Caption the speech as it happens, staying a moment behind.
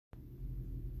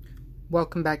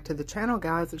Welcome back to the channel,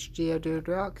 guys. It's Geodude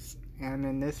Rocks, and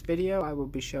in this video I will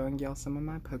be showing y'all some of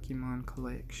my Pokemon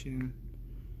collection.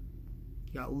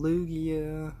 Got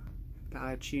Lugia,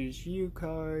 got a Choose You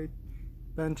card,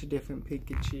 bunch of different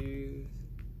Pikachus.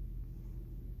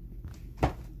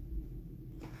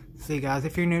 So guys,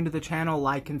 if you're new to the channel,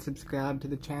 like and subscribe to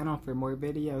the channel for more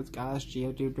videos, guys.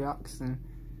 Geodude Rocks, and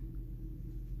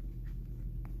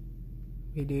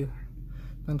we do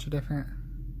a bunch of different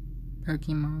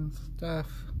Pokemon stuff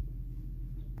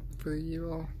for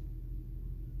you all.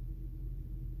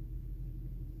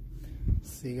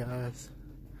 See guys,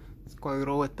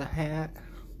 Squirtle with the hat.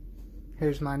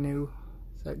 Here's my new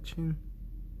section.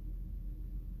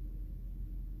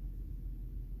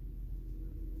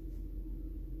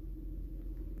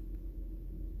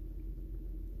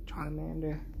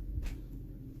 Charmander.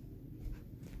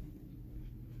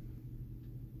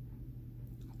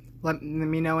 Let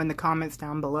me know in the comments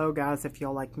down below, guys, if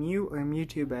y'all like Mew or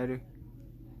Mewtwo better.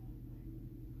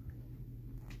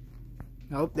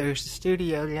 Oh, there's the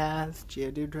studio, guys.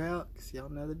 Geodude Rocks. Y'all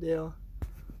know the deal.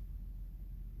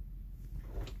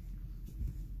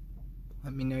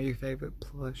 Let me know your favorite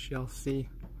plush y'all see.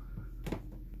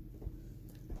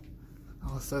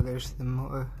 Also, there's some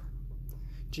more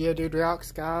Geodude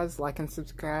Rocks, guys. Like and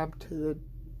subscribe to the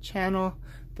channel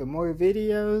for more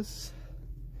videos.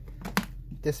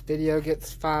 This video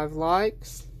gets 5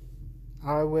 likes,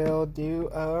 I will do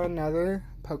another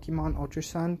Pokemon Ultra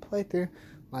Sun playthrough.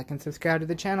 Like and subscribe to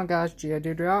the channel, guys.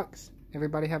 Geodude Rocks.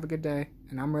 Everybody have a good day,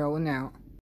 and I'm rolling out.